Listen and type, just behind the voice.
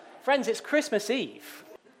Friends, it's Christmas Eve.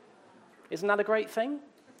 Isn't that a great thing?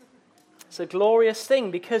 It's a glorious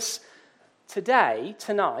thing because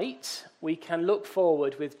tonight, we can look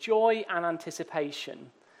forward with joy and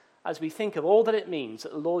anticipation as we think of all that it means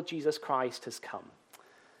that the Lord Jesus Christ has come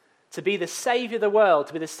to be the Saviour of the world,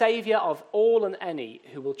 to be the Saviour of all and any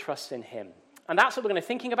who will trust in him. And that's what we're going to be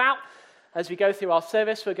thinking about as we go through our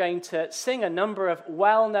service. We're going to sing a number of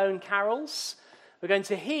well-known carols. We're going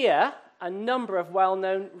to hear a number of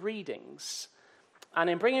well-known readings. And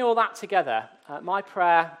in bringing all that together, my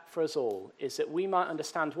prayer for us all is that we might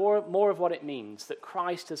understand more of what it means that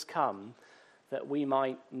Christ has come, that we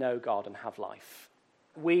might know God and have life.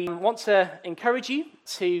 We want to encourage you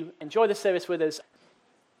to enjoy the service with us.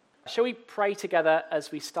 Shall we pray together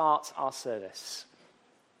as we start our service?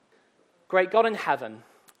 Great God in heaven,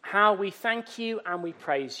 how we thank you and we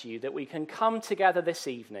praise you that we can come together this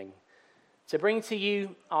evening to bring to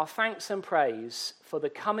you our thanks and praise for the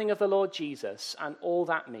coming of the Lord Jesus and all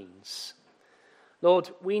that means. Lord,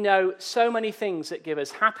 we know so many things that give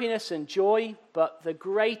us happiness and joy, but the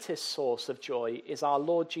greatest source of joy is our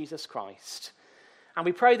Lord Jesus Christ. And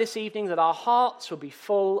we pray this evening that our hearts will be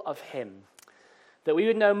full of him, that we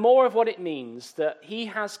would know more of what it means that he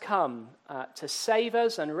has come to save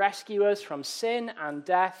us and rescue us from sin and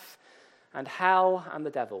death and hell and the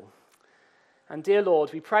devil. And dear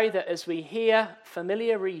Lord, we pray that as we hear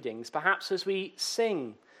familiar readings, perhaps as we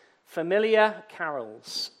sing familiar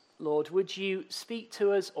carols, Lord, would you speak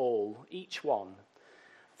to us all, each one,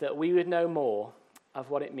 that we would know more of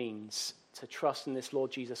what it means to trust in this Lord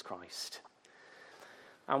Jesus Christ.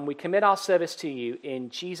 And we commit our service to you in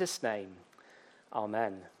Jesus' name.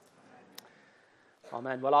 Amen.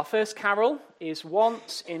 Amen. Well, our first carol is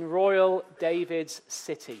Once in Royal David's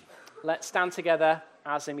City. Let's stand together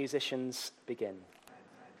as the musicians begin.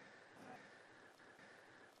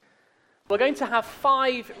 We're going to have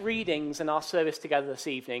 5 readings in our service together this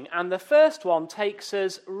evening, and the first one takes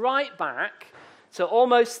us right back to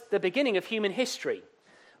almost the beginning of human history.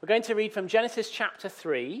 We're going to read from Genesis chapter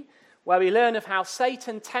 3, where we learn of how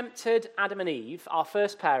Satan tempted Adam and Eve, our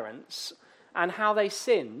first parents, and how they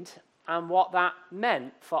sinned and what that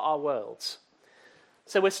meant for our world.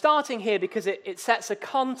 So we're starting here because it sets a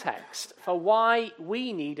context for why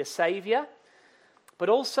we need a Saviour, but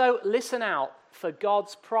also listen out for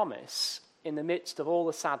God's promise in the midst of all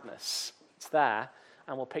the sadness. It's there,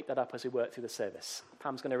 and we'll pick that up as we work through the service.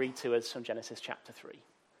 Pam's going to read to us from Genesis chapter 3.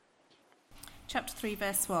 Chapter 3,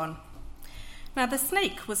 verse 1. Now the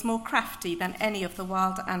snake was more crafty than any of the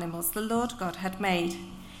wild animals the Lord God had made.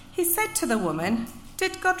 He said to the woman,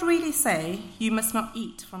 "Did God really say, 'You must not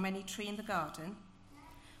eat from any tree in the garden'?"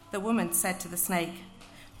 The woman said to the snake,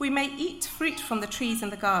 "We may eat fruit from the trees in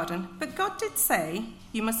the garden, but God did say,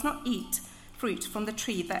 'You must not eat fruit from the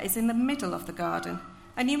tree that is in the middle of the garden,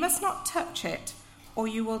 and you must not touch it, or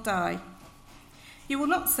you will die.'" "You will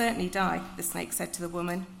not certainly die," the snake said to the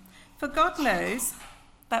woman, "for God knows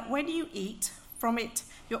that when you eat from it,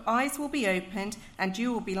 your eyes will be opened, and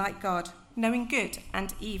you will be like God, knowing good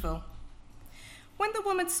and evil." When the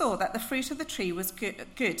woman saw that the fruit of the tree was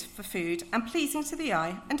good for food and pleasing to the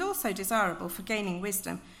eye and also desirable for gaining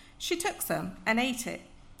wisdom, she took some and ate it.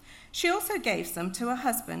 She also gave some to her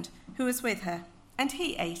husband who was with her, and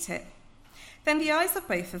he ate it. Then the eyes of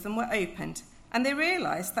both of them were opened, and they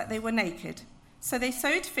realized that they were naked. So they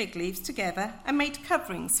sewed fig leaves together and made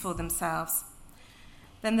coverings for themselves.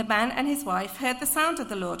 Then the man and his wife heard the sound of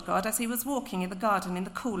the Lord God as he was walking in the garden in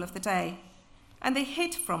the cool of the day. And they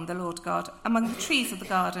hid from the Lord God among the trees of the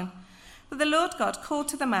garden. But the Lord God called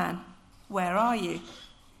to the man, "Where are you?"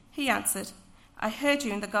 He answered, "I heard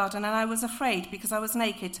you in the garden, and I was afraid because I was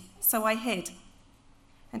naked, so I hid."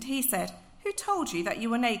 And he said, "Who told you that you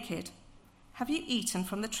were naked? Have you eaten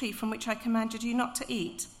from the tree from which I commanded you not to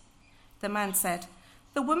eat?" The man said,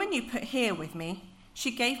 "The woman you put here with me, she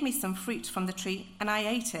gave me some fruit from the tree, and I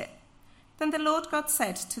ate it." Then the Lord God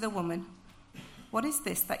said to the woman, "What is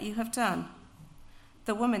this that you have done?"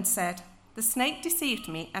 The woman said, "The snake deceived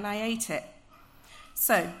me, and I ate it."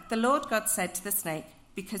 So the Lord God said to the snake,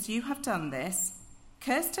 "Because you have done this,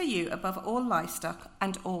 cursed are you above all livestock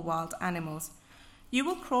and all wild animals. You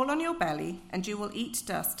will crawl on your belly, and you will eat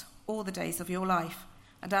dust all the days of your life.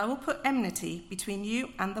 And I will put enmity between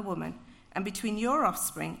you and the woman, and between your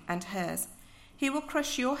offspring and hers. He will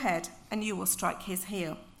crush your head, and you will strike his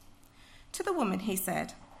heel." To the woman he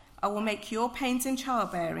said, "I will make your pains in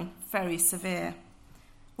childbearing very severe.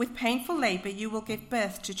 With painful labor you will give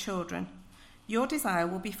birth to children. Your desire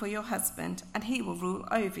will be for your husband, and he will rule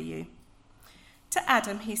over you." To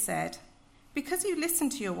Adam he said, "Because you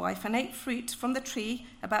listened to your wife and ate fruit from the tree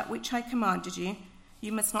about which I commanded you,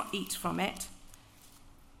 you must not eat from it.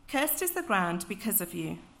 Cursed is the ground because of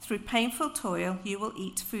you. Through painful toil you will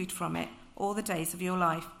eat food from it all the days of your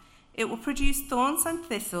life. It will produce thorns and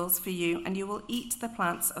thistles for you, and you will eat the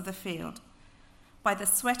plants of the field. By the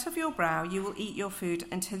sweat of your brow you will eat your food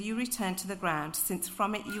until you return to the ground, since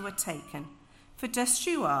from it you were taken. For dust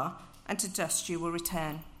you are, and to dust you will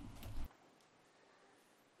return.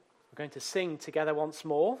 We're going to sing together once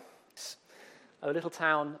more, O Little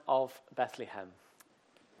Town of Bethlehem.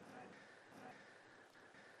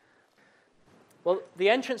 Well, the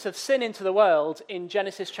entrance of sin into the world in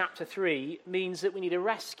Genesis chapter 3 means that we need a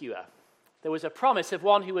rescuer. There was a promise of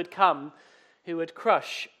one who would come, who would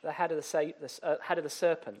crush the head of the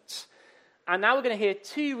serpent. And now we're going to hear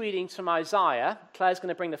two readings from Isaiah. Claire's going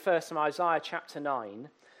to bring the first from Isaiah chapter 9,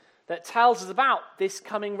 that tells us about this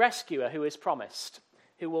coming rescuer who is promised,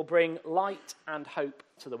 who will bring light and hope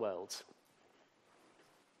to the world.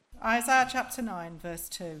 Isaiah chapter 9, verse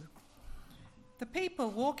 2. The people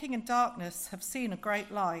walking in darkness have seen a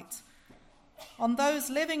great light. On those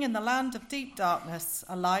living in the land of deep darkness,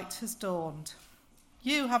 a light has dawned.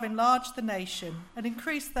 You have enlarged the nation and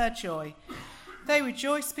increased their joy. They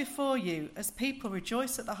rejoice before you as people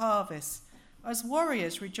rejoice at the harvest, as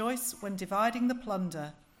warriors rejoice when dividing the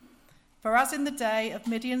plunder. For as in the day of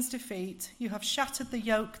Midian's defeat, you have shattered the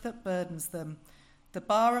yoke that burdens them, the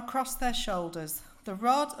bar across their shoulders, the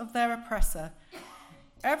rod of their oppressor.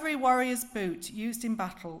 Every warrior's boot used in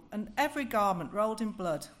battle and every garment rolled in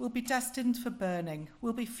blood will be destined for burning,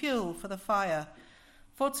 will be fuel for the fire.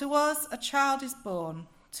 For to us a child is born,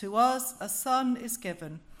 to us a son is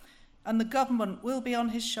given, and the government will be on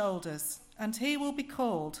his shoulders, and he will be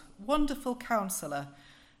called Wonderful Counselor,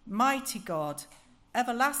 Mighty God,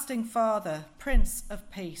 Everlasting Father, Prince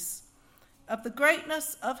of Peace. Of the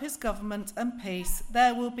greatness of his government and peace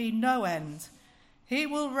there will be no end. He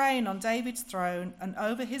will reign on David's throne and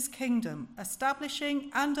over his kingdom, establishing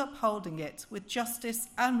and upholding it with justice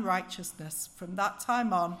and righteousness from that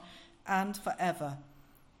time on and forever.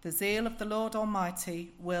 The zeal of the Lord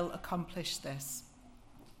Almighty will accomplish this.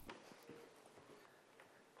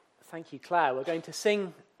 Thank you, Claire. We're going to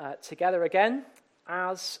sing together again,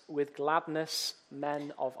 As with Gladness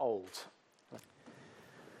Men of Old.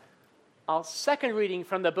 Our second reading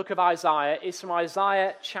from the book of Isaiah is from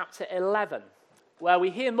Isaiah chapter 11, where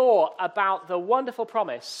we hear more about the wonderful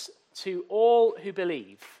promise to all who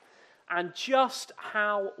believe and just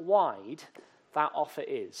how wide that offer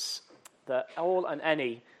is, that all and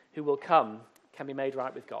any who will come can be made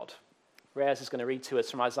right with God. Reyes is going to read to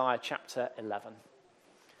us from Isaiah chapter 11.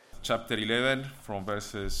 Chapter 11, from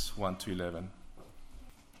verses 1 to 11.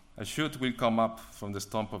 A shoot will come up from the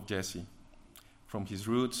stump of Jesse. From his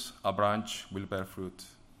roots a branch will bear fruit.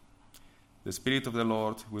 The Spirit of the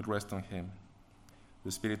Lord will rest on him,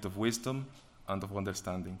 the Spirit of wisdom and of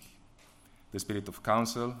understanding, the Spirit of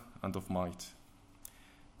counsel and of might,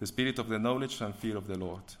 the Spirit of the knowledge and fear of the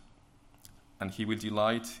Lord. And he will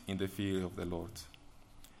delight in the fear of the Lord.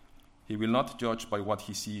 He will not judge by what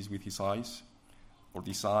he sees with his eyes, or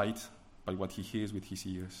decide by what he hears with his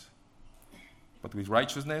ears. But with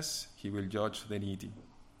righteousness he will judge the needy.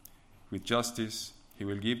 With justice he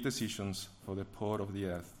will give decisions for the poor of the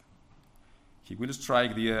earth. He will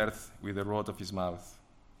strike the earth with the rod of his mouth.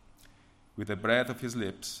 With the breath of his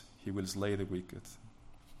lips he will slay the wicked.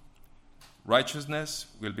 Righteousness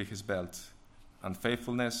will be his belt, and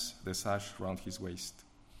faithfulness the sash round his waist.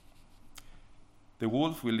 The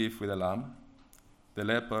wolf will live with the lamb. The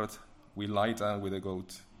leopard will lie down with the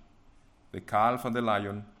goat. The calf and the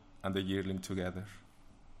lion and the yearling together.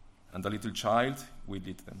 And the little child will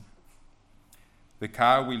lead them. The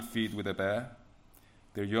cow will feed with the bear.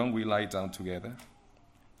 Their young will lie down together,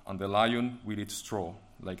 and the lion will eat straw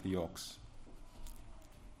like the ox.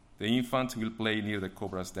 The infant will play near the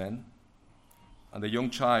cobra's den, and the young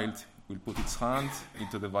child will put its hand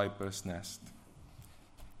into the viper's nest.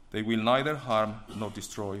 They will neither harm nor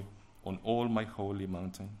destroy on all my holy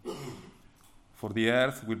mountain. For the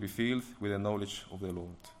earth will be filled with the knowledge of the Lord,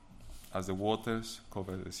 as the waters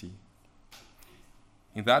cover the sea.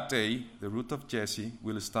 In that day, the root of Jesse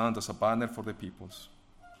will stand as a banner for the peoples.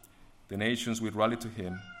 The nations will rally to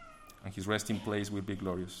him, and his resting place will be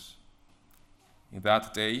glorious. In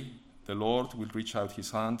that day, the Lord will reach out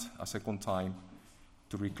his hand a second time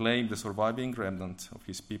to reclaim the surviving remnant of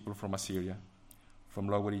his people from Assyria, from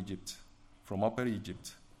Lower Egypt, from Upper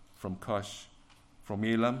Egypt, from Cush, from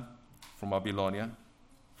Elam, from Babylonia,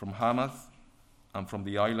 from Hamath, and from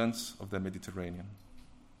the islands of the Mediterranean.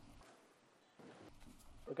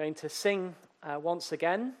 We're going to sing once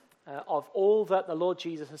again of all that the Lord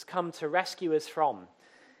Jesus has come to rescue us from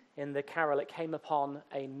in the carol, It Came Upon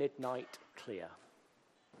a Midnight Clear.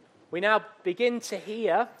 We now begin to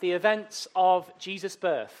hear the events of Jesus'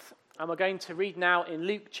 birth. And we're going to read now in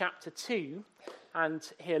Luke chapter 2 and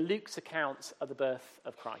hear Luke's account of the birth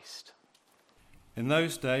of Christ. In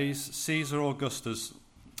those days, Caesar Augustus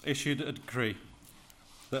issued a decree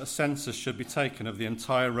that a census should be taken of the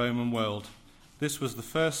entire Roman world. This was the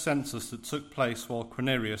first census that took place while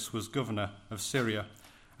Quirinius was governor of Syria,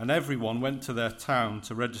 and everyone went to their town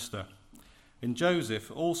to register. And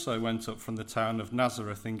Joseph also went up from the town of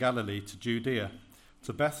Nazareth in Galilee to Judea,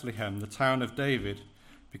 to Bethlehem, the town of David,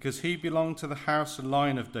 because he belonged to the house and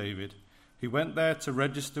line of David. He went there to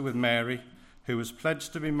register with Mary, who was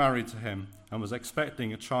pledged to be married to him and was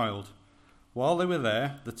expecting a child. While they were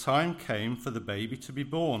there, the time came for the baby to be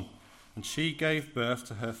born, and she gave birth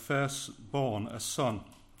to her firstborn, a son.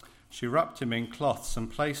 She wrapped him in cloths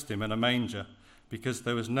and placed him in a manger, because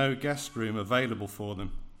there was no guest room available for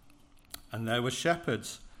them. And there were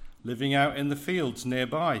shepherds living out in the fields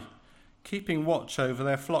nearby, keeping watch over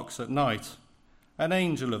their flocks at night. An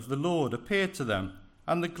angel of the Lord appeared to them,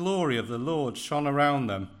 and the glory of the Lord shone around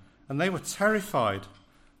them, and they were terrified.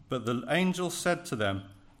 But the angel said to them,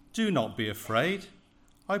 "Do not be afraid.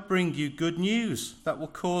 I bring you good news that will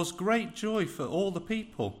cause great joy for all the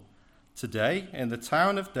people. Today, in the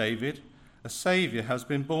town of David, a Saviour has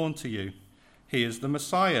been born to you. He is the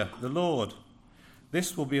Messiah, the Lord.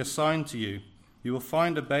 This will be a sign to you. You will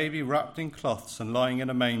find a baby wrapped in cloths and lying in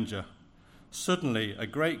a manger." Suddenly, a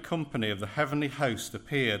great company of the heavenly host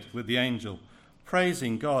appeared with the angel,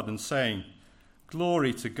 praising God and saying,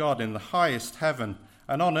 "Glory to God in the highest heaven,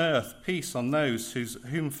 and on earth peace on those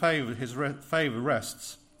whom favour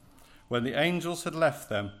rests." When the angels had left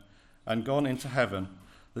them and gone into heaven,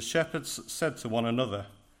 the shepherds said to one another,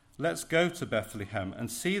 "Let's go to Bethlehem and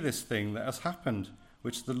see this thing that has happened,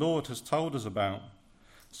 which the Lord has told us about."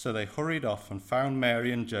 So they hurried off and found Mary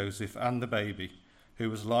and Joseph and the baby, who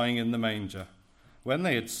was lying in the manger. When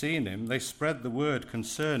they had seen him, they spread the word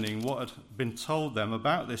concerning what had been told them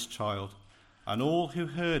about this child, and all who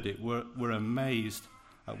heard it were amazed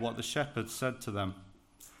at what the shepherds said to them.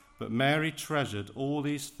 But Mary treasured all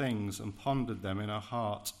these things and pondered them in her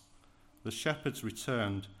heart. The shepherds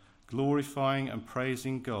returned, glorifying and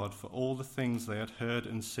praising God for all the things they had heard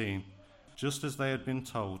and seen, just as they had been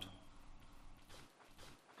told.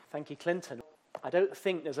 Thank you, Clinton. I don't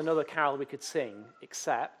think there's another carol we could sing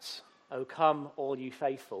except "O Come, All You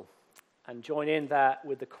Faithful," and join in there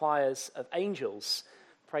with the choirs of angels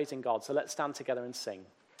praising God. So let's stand together and sing,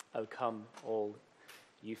 "O Come, All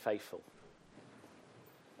You Faithful."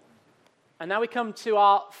 And now we come to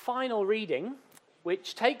our final reading,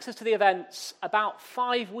 which takes us to the events about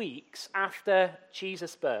 5 weeks after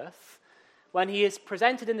Jesus' birth, when he is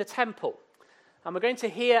presented in the temple. And we're going to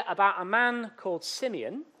hear about a man called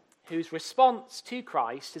Simeon, whose response to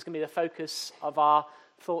Christ is going to be the focus of our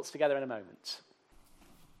thoughts together in a moment.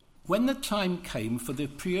 When the time came for the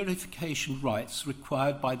purification rites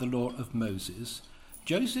required by the law of Moses,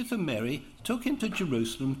 Joseph and Mary took him to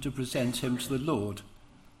Jerusalem to present him to the Lord.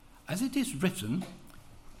 As it is written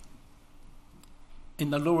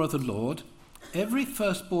in the law of the Lord, every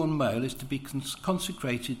firstborn male is to be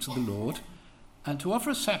consecrated to the Lord, and to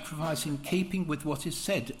offer a sacrifice in keeping with what is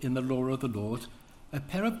said in the law of the Lord, a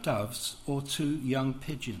pair of doves or 2 young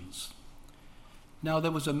pigeons. Now there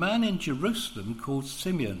was a man in Jerusalem called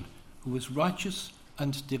Simeon, who was righteous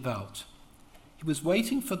and devout. He was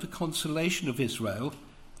waiting for the consolation of Israel,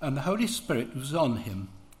 and the Holy Spirit was on him.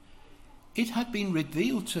 It had been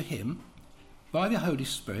revealed to him by the Holy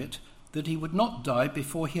Spirit that he would not die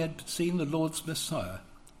before he had seen the Lord's Messiah.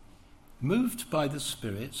 Moved by the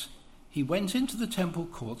Spirit, he went into the temple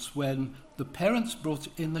courts when the parents brought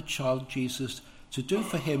in the child Jesus to do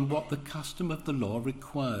for him what the custom of the law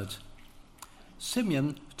required.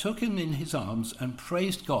 Simeon took him in his arms and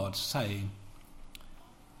praised God, saying,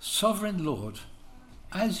 "Sovereign Lord,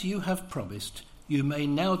 as you have promised, you may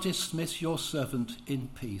now dismiss your servant in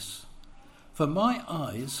peace. For my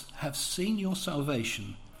eyes have seen your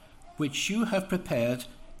salvation, which you have prepared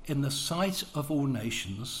in the sight of all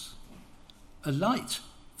nations, a light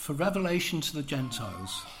for revelation to the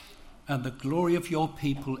Gentiles, and the glory of your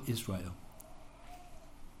people Israel."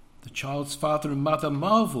 The child's father and mother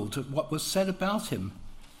marveled at what was said about him.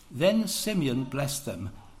 Then Simeon blessed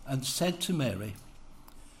them and said to Mary,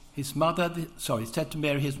 his mother,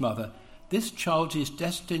 "This child is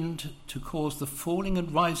destined to cause the falling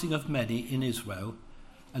and rising of many in Israel,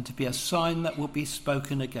 and to be a sign that will be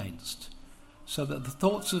spoken against, so that the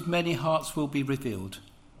thoughts of many hearts will be revealed,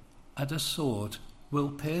 and a sword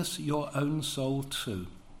will pierce your own soul too."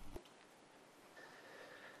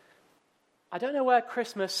 I don't know where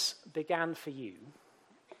Christmas began for you,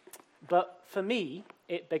 but for me,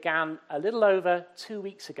 it began a little over 2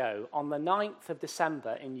 weeks ago on the 9th of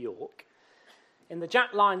December in York, in the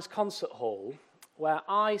Jack Lyons Concert Hall, where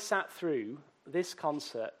I sat through this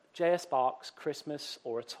concert, J.S. Bach's Christmas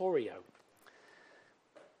Oratorio.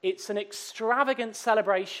 It's an extravagant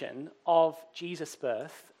celebration of Jesus'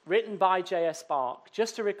 birth, written by J.S. Bach,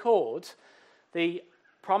 just to record the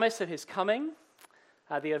promise of his coming,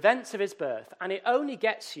 the events of his birth, and it only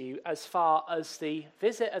gets you as far as the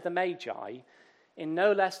visit of the Magi in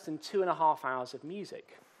no less than 2.5 hours of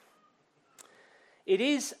music. It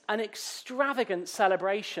is an extravagant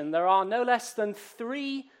celebration. There are no less than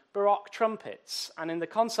 3 Baroque trumpets, and in the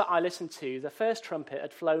concert I listened to, the first trumpet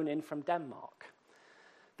had flown in from Denmark.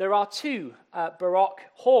 There are 2 Baroque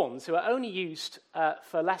horns who are only used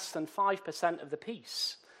for less than 5% of the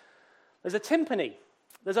piece. There's a timpani.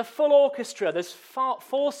 There's a full orchestra. There's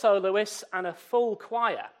 4 soloists and a full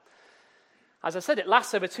choir. As I said, it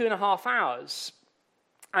lasts over 2.5 hours.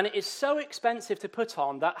 And it is so expensive to put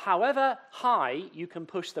on that however high you can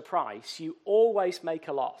push the price, you always make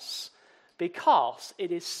a loss because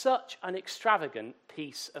it is such an extravagant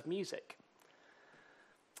piece of music.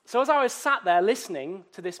 So as I was sat there listening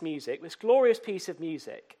to this music, this glorious piece of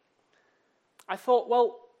music, I thought,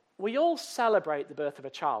 well, we all celebrate the birth of a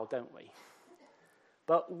child, don't we?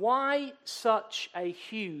 But why such a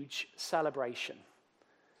huge celebration?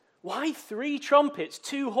 Why 3 trumpets,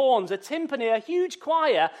 2 horns, a timpani, a huge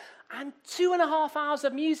choir, and 2.5 hours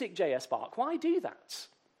of music, J.S. Bach? Why do that?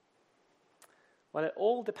 Well, it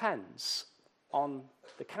all depends on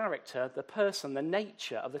the character, the person, the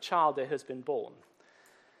nature of the child that has been born.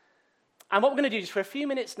 And what we're going to do just for a few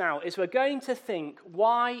minutes now is we're going to think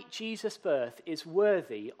why Jesus' birth is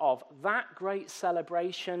worthy of that great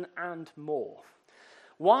celebration and more.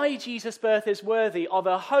 Why Jesus' birth is worthy of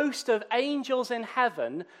a host of angels in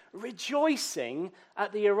heaven rejoicing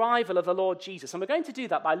at the arrival of the Lord Jesus. And we're going to do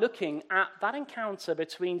that by looking at that encounter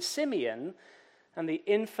between Simeon and the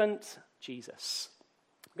infant Jesus.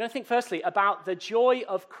 We're going to think firstly about the joy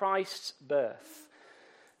of Christ's birth.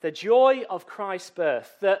 The joy of Christ's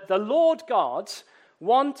birth. The Lord God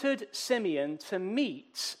wanted Simeon to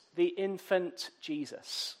meet the infant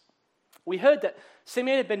Jesus. We heard that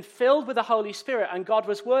Simeon had been filled with the Holy Spirit and God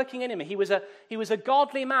was working in him. He was a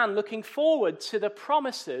godly man looking forward to the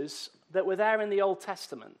promises that were there in the Old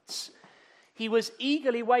Testament. He was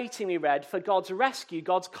eagerly waiting, we read, for God's rescue,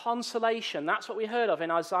 God's consolation. That's what we heard of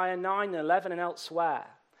in Isaiah 9&11 and elsewhere.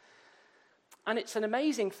 And it's an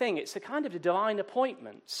amazing thing. It's a kind of a divine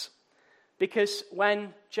appointment. Because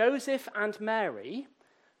when Joseph and Mary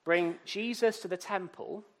bring Jesus to the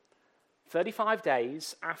temple 35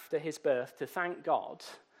 days after his birth to thank God,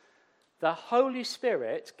 the Holy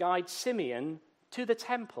Spirit guides Simeon to the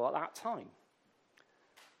temple at that time.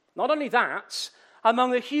 Not only that,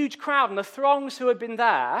 among the huge crowd and the throngs who had been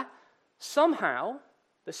there, somehow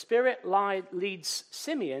the Spirit leads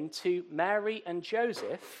Simeon to Mary and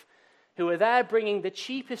Joseph, who are there bringing the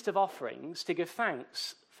cheapest of offerings to give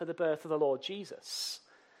thanks for the birth of the Lord Jesus.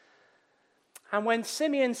 And when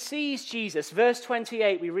Simeon sees Jesus, verse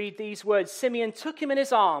 28, we read these words, Simeon took him in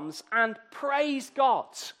his arms and praised God.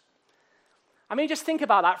 I mean, just think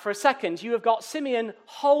about that for a second. You have got Simeon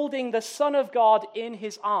holding the Son of God in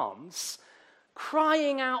his arms,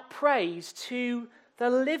 crying out praise to the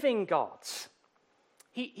living God.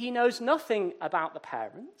 He knows nothing about the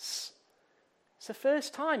parents. It's the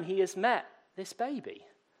first time he has met this baby.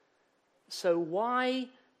 So why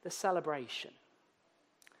the celebration?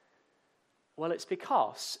 Well, it's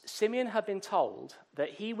because Simeon had been told that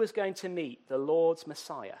he was going to meet the Lord's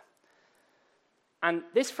Messiah. And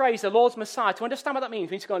this phrase, the Lord's Messiah, to understand what that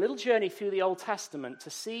means, we need to go on a little journey through the Old Testament to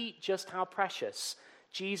see just how precious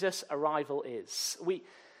Jesus' arrival is. We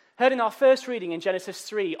heard in our first reading in Genesis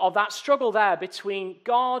 3 of that struggle there between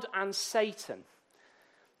God and Satan.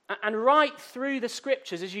 And right through the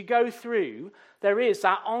scriptures, as you go through, there is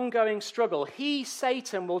that ongoing struggle.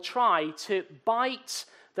 Satan, will try to bite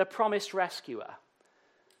the promised rescuer.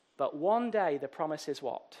 But one day the promise is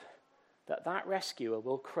what? That rescuer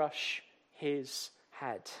will crush his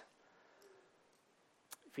head.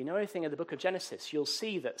 If you know anything of the book of Genesis, you'll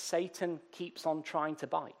see that Satan keeps on trying to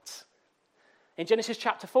bite. In Genesis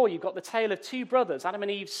chapter 4, you've got the tale of 2 brothers, Adam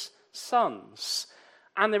and Eve's sons.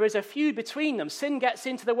 And there is a feud between them. Sin gets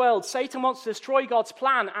into the world. Satan wants to destroy God's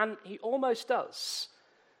plan, and he almost does.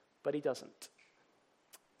 But he doesn't.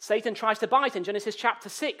 Satan tries to bite in Genesis chapter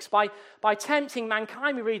 6 by tempting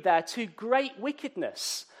mankind, we read there, to great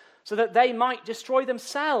wickedness, so that they might destroy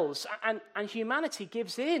themselves, and humanity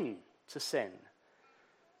gives in to sin,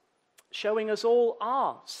 showing us all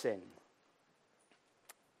our sin.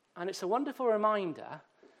 And it's a wonderful reminder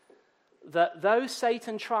that though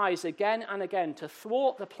Satan tries again and again to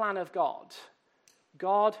thwart the plan of God,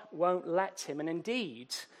 God won't let him. And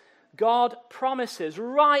indeed, God promises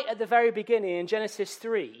right at the very beginning in Genesis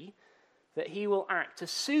 3 that he will act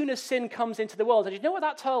as soon as sin comes into the world. And you know what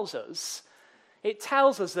that tells us? It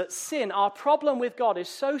tells us that sin, our problem with God, is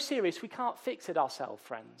so serious we can't fix it ourselves,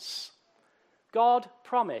 friends. God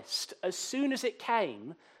promised, as soon as it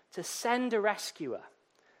came, to send a rescuer.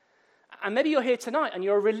 And maybe you're here tonight and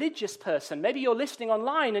you're a religious person. Maybe you're listening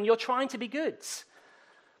online and you're trying to be good.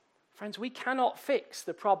 Friends, we cannot fix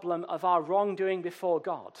the problem of our wrongdoing before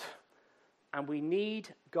God. And we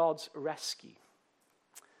need God's rescue.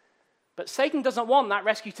 But Satan doesn't want that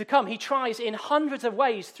rescue to come. He tries in hundreds of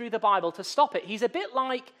ways through the Bible to stop it. He's a bit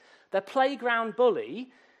like the playground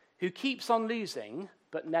bully who keeps on losing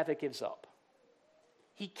but never gives up.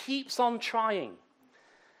 He keeps on trying.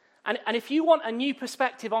 And if you want a new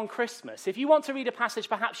perspective on Christmas, if you want to read a passage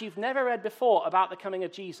perhaps you've never read before about the coming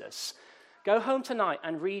of Jesus, go home tonight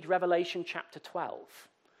and read Revelation chapter 12.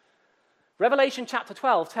 Revelation chapter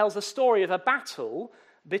 12 tells the story of a battle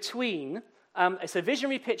between, it's a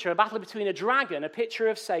visionary picture, a battle between a dragon, a picture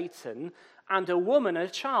of Satan, and a woman and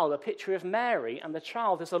a child, a picture of Mary, and the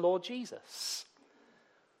child is the Lord Jesus.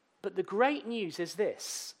 But the great news is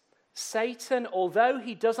this: Satan, although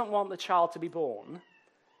he doesn't want the child to be born,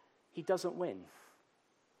 he doesn't win.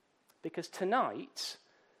 Because tonight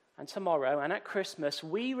and tomorrow and at Christmas,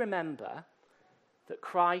 we remember that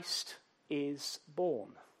Christ is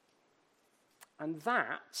born. And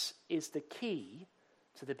that is the key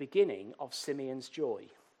to the beginning of Simeon's joy.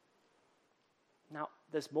 Now,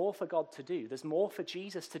 there's more for God to do. There's more for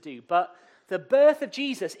Jesus to do. But the birth of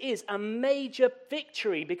Jesus is a major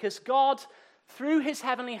victory because God, through his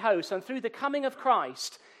heavenly host and through the coming of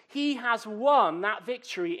Christ, he has won that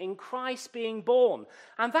victory in Christ being born.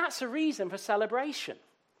 And that's a reason for celebration.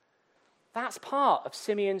 That's part of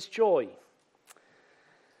Simeon's joy.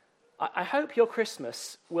 I hope your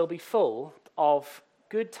Christmas will be full of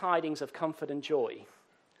good tidings of comfort and joy.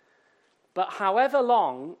 But however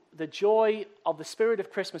long the joy of the spirit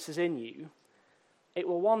of Christmas is in you, it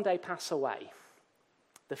will one day pass away.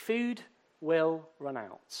 The food will run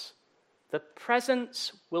out. The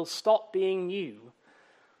presents will stop being new.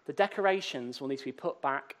 The decorations will need to be put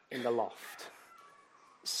back in the loft.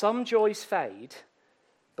 Some joys fade,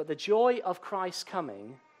 but the joy of Christ's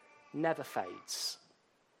coming never fades.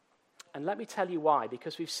 And let me tell you why.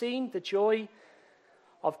 Because we've seen the joy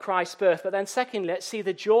of Christ's birth, but then secondly, let's see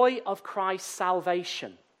the joy of Christ's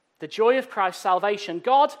salvation. The joy of Christ's salvation.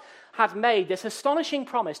 God had made this astonishing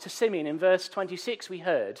promise to Simeon in verse 26 we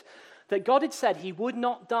heard, that God had said he would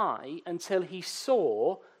not die until he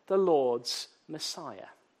saw the Lord's Messiah.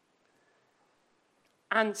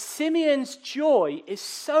 And Simeon's joy is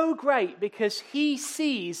so great because he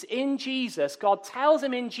sees in Jesus, God tells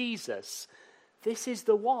him in Jesus, this is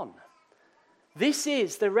the one. This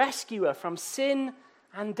is the rescuer from sin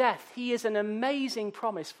and death. He is an amazing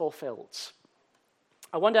promise fulfilled.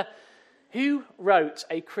 I wonder, who wrote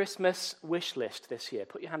a Christmas wish list this year?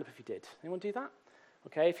 Put your hand up if you did. Anyone do that?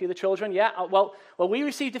 Okay, a few of the children, yeah. Well, we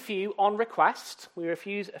received a few on request. We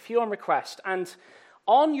refused a few on request. And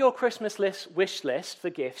on your Christmas wish list for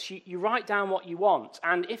gifts, you write down what you want.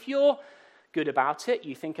 And if you're good about it,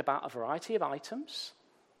 you think about a variety of items,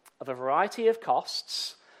 of a variety of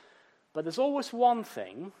costs, but there's always one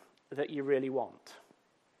thing that you really want.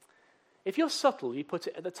 If you're subtle, you put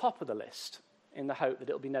it at the top of the list in the hope that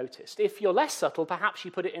it'll be noticed. If you're less subtle, perhaps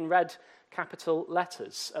you put it in red capital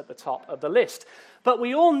letters at the top of the list. But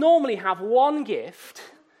we all normally have one gift,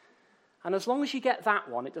 and as long as you get that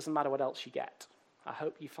one, it doesn't matter what else you get. I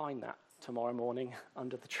hope you find that tomorrow morning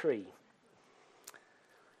under the tree.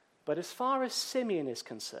 But as far as Simeon is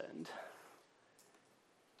concerned,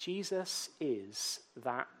 Jesus is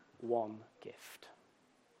that one gift.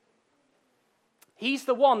 He's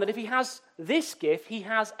the one that if he has this gift, he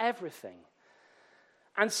has everything.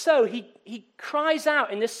 And so he cries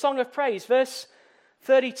out in this song of praise, verse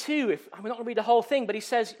 32, we're not going to read the whole thing, but he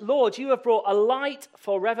says, Lord, you have brought a light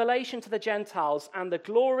for revelation to the Gentiles and the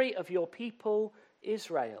glory of your people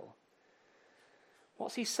Israel.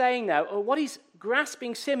 What's he saying now? Or what he's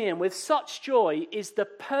grasping Simeon with such joy is the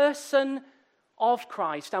person of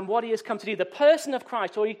Christ and what he has come to do. The person of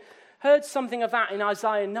Christ. Or we heard something of that in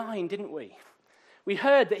Isaiah 9, didn't we? We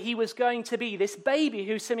heard that he was going to be, this baby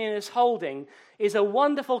who Simeon is holding, is a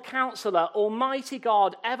wonderful counselor, almighty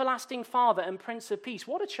God, everlasting Father, and Prince of Peace.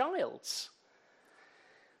 What a child.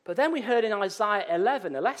 But then we heard in Isaiah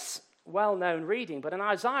 11, a less well-known reading, but in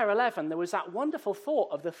Isaiah 11, there was that wonderful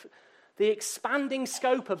thought of the expanding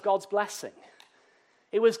scope of God's blessing.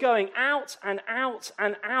 It was going out and out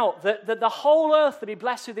and out, that the whole earth would be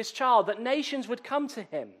blessed with this child, that nations would come to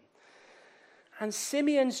him. And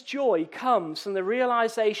Simeon's joy comes from the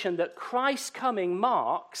realization that Christ's coming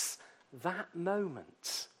marks that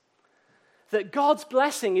moment. That God's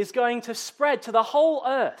blessing is going to spread to the whole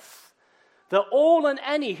earth. That all and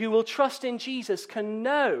any who will trust in Jesus can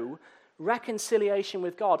know reconciliation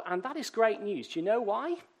with God. And that is great news. Do you know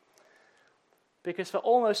why? Because for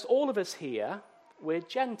almost all of us here, we're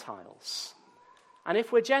Gentiles. And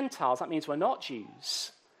if we're Gentiles, that means we're not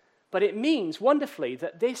Jews. But it means wonderfully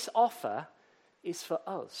that this offer is for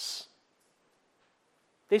us.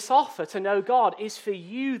 This offer to know God is for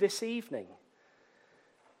you this evening.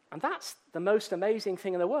 And that's the most amazing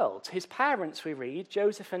thing in the world. His parents, we read,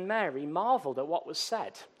 Joseph and Mary, marveled at what was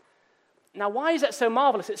said. Now, why is that so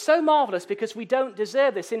marvelous? It's so marvelous because we don't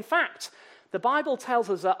deserve this. In fact, the Bible tells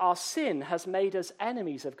us that our sin has made us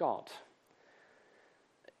enemies of God.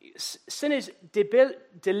 Sin is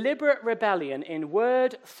deliberate rebellion in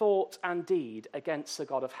word, thought, and deed against the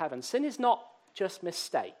God of heaven. Sin is not just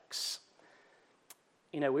mistakes.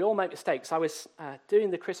 You know, we all make mistakes. I was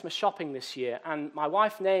doing the Christmas shopping this year, and my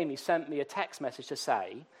wife Naomi sent me a text message to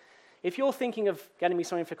say, if you're thinking of getting me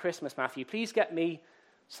something for Christmas, Matthew, please get me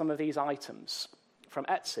some of these items from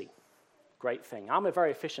Etsy. Great thing. I'm a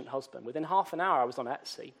very efficient husband. Within half an hour, I was on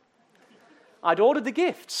Etsy. I'd ordered the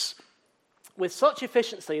gifts with such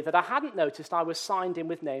efficiency that I hadn't noticed I was signed in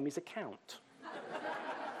with Naomi's account.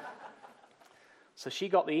 So she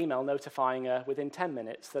got the email notifying her within 10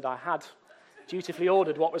 minutes that I had dutifully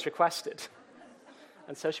ordered what was requested.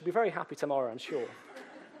 And so she'll be very happy tomorrow, I'm sure.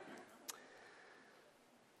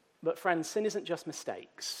 But friends, sin isn't just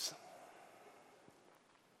mistakes.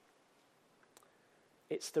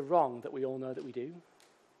 It's the wrong that we all know that we do.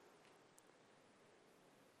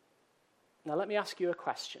 Now let me ask you a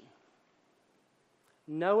question.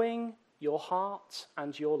 Knowing your heart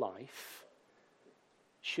and your life,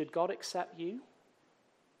 should God accept you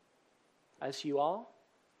as you are?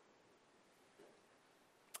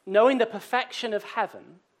 Knowing the perfection of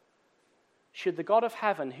heaven, should the God of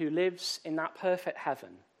heaven who lives in that perfect heaven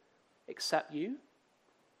accept you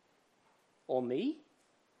or me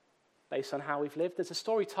based on how we've lived? There's a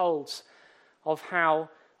story told of how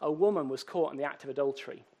a woman was caught in the act of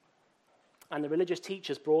adultery, and the religious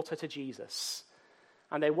teachers brought her to Jesus,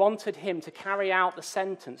 and they wanted him to carry out the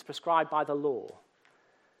sentence prescribed by the law.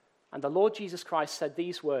 And the Lord Jesus Christ said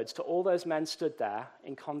these words to all those men stood there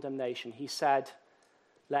in condemnation. He said,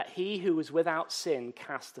 "Let he who was without sin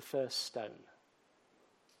cast the first stone."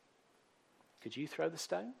 Could you throw the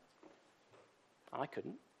stone? I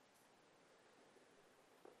couldn't.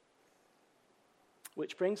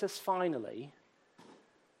 Which brings us finally,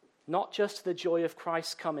 not just to the joy of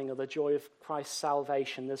Christ's coming or the joy of Christ's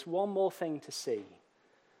salvation. There's one more thing to see.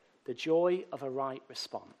 The joy of a right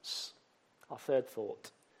response. Our third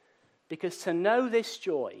thought. Because to know this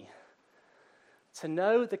joy, to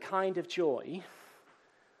know the kind of joy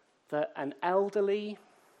that an elderly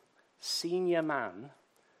senior man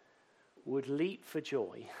would leap for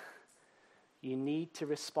joy, you need to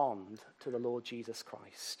respond to the Lord Jesus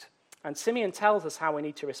Christ. And Simeon tells us how we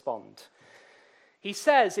need to respond. He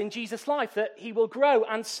says in Jesus' life that he will grow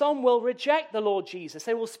and some will reject the Lord Jesus.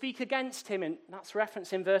 They will speak against him, and that's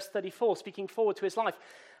referenced in verse 34, speaking forward to his life.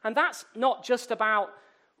 And that's not just about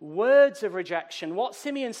words of rejection. What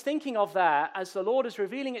Simeon's thinking of there, as the Lord is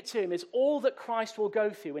revealing it to him, is all that Christ will go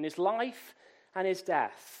through in his life and his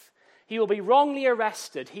death. He will be wrongly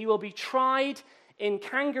arrested. He will be tried in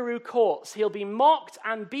kangaroo courts. He'll be mocked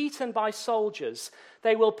and beaten by soldiers.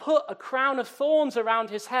 They will put a crown of thorns around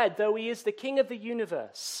his head, though he is the king of the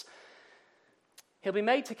universe. He'll be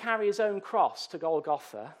made to carry his own cross to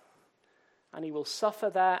Golgotha, and he will suffer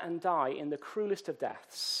there and die in the cruelest of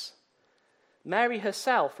deaths. Mary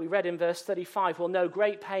herself, we read in verse 35, will know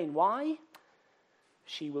great pain. Why?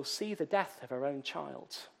 She will see the death of her own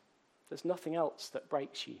child. There's nothing else that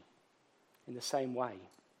breaks you in the same way.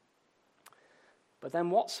 But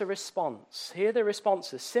then what's the response? Here are the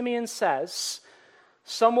responses. Simeon says,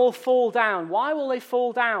 some will fall down. Why will they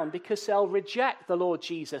fall down? Because they'll reject the Lord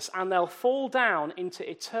Jesus and they'll fall down into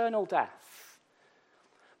eternal death.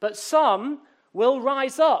 But some will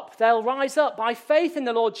rise up. They'll rise up by faith in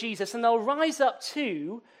the Lord Jesus and they'll rise up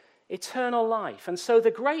to eternal life. And so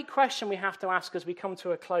the great question we have to ask as we come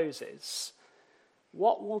to a close is,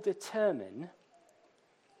 what will determine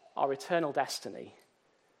our eternal destiny?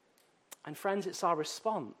 And friends, it's our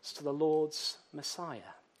response to the Lord's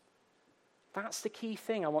Messiah. That's the key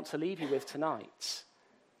thing I want to leave you with tonight.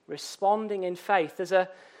 Responding in faith. There's a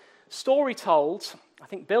story told, I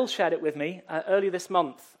think Bill shared it with me earlier this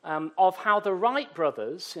month, of how the Wright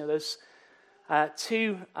brothers, those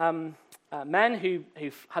two men who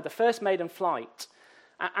had the first maiden flight,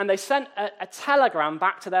 and they sent a telegram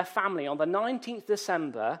back to their family on the 19th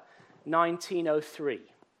December 1903.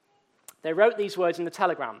 They wrote these words in the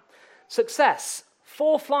telegram: "Success.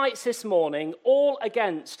 4 flights this morning, all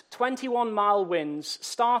against 21-mile winds,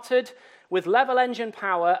 started with level engine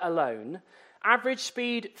power alone. Average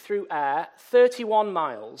speed through air, 31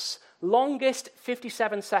 miles. Longest,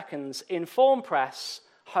 57 seconds. Inform press,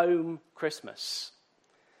 home Christmas."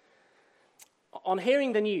 On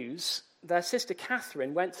hearing the news, their sister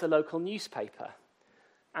Catherine went to the local newspaper,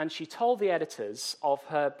 and she told the editors of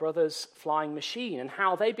her brother's flying machine and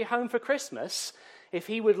how they'd be home for Christmas if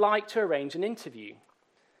he would like to arrange an interview.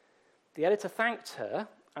 The editor thanked her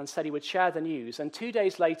and said he would share the news, and 2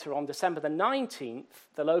 days later, on December the 19th,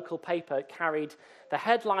 the local paper carried the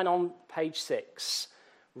headline on page 6,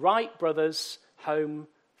 "Wright Brothers Home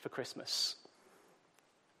for Christmas."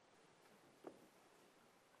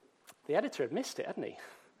 The editor had missed it, hadn't he?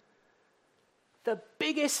 The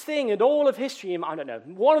biggest thing in all of history, I don't know,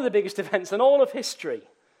 one of the biggest events in all of history.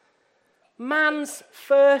 Man's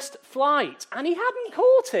first flight, and he hadn't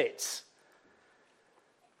caught it.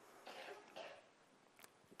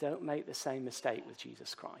 Don't make the same mistake with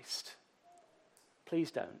Jesus Christ. Please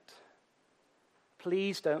don't.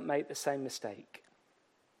 Please don't make the same mistake.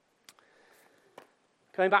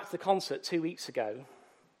 Going back to the concert 2 weeks ago,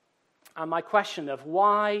 and my question of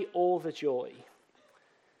why all the joy,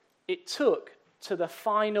 it took to the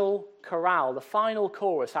final chorale, the final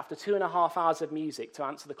chorus after 2.5 hours of music to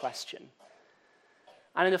answer the question.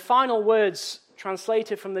 And in the final words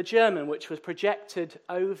translated from the German, which was projected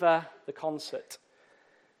over the concert,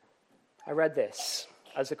 I read this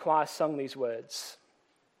as the choir sung these words: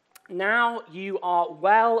 "Now you are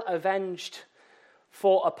well avenged,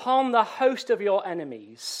 for upon the host of your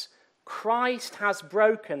enemies, Christ has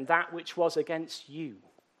broken that which was against you.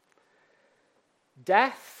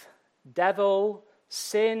 Death, devil,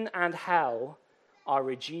 sin, and hell are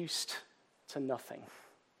reduced to nothing."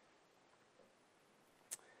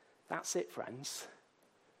 That's it, friends.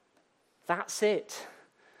 That's it.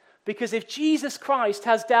 Because if Jesus Christ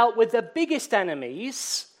has dealt with the biggest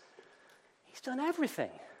enemies, he's done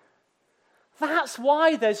everything. That's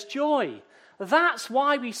why there's joy. That's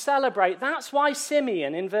why we celebrate. That's why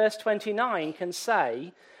Simeon in verse 29 can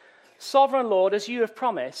say, "Sovereign Lord, as you have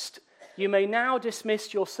promised, you may now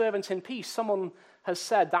dismiss your servant in peace." Someone has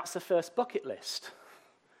said that's the first bucket list.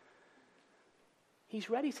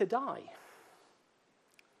 He's ready to die.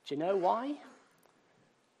 Do you know why?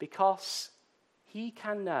 Because he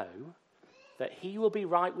can know that he will be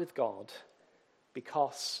right with God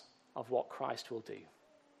because of what Christ will do.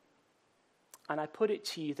 And I put it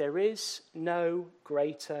to you, there is no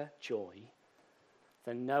greater joy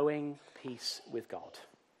than knowing peace with God.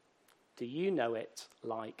 Do you know it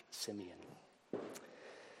like Simeon?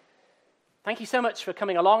 Thank you so much for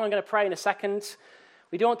coming along. I'm going to pray in a second.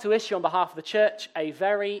 We do want to wish you on behalf of the church a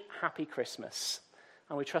very happy Christmas.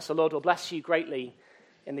 And we trust the Lord will bless you greatly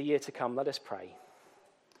in the year to come. Let us pray.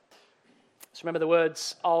 Let's remember the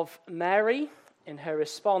words of Mary in her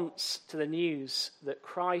response to the news that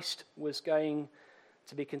Christ was going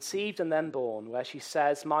to be conceived and then born, where she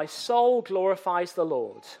says, "My soul glorifies the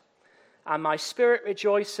Lord, and my spirit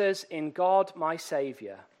rejoices in God my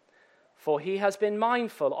Saviour, for he has been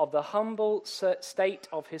mindful of the humble state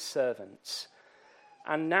of his servants.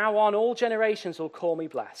 And now on all generations will call me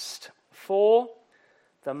blessed. For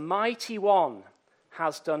the mighty one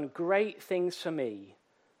has done great things for me.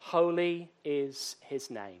 Holy is his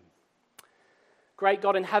name." Great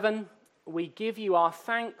God in heaven, we give you our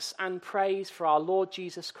thanks and praise for our Lord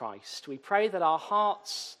Jesus Christ. We pray that our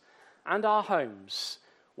hearts and our homes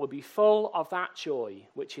will be full of that joy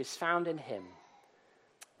which is found in him.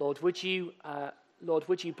 Lord, would you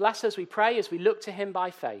bless us, we pray, as we look to him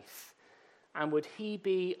by faith, and would he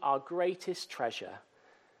be our greatest treasure,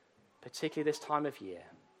 particularly this time of year.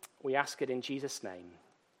 We ask it in Jesus' name.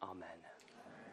 Amen.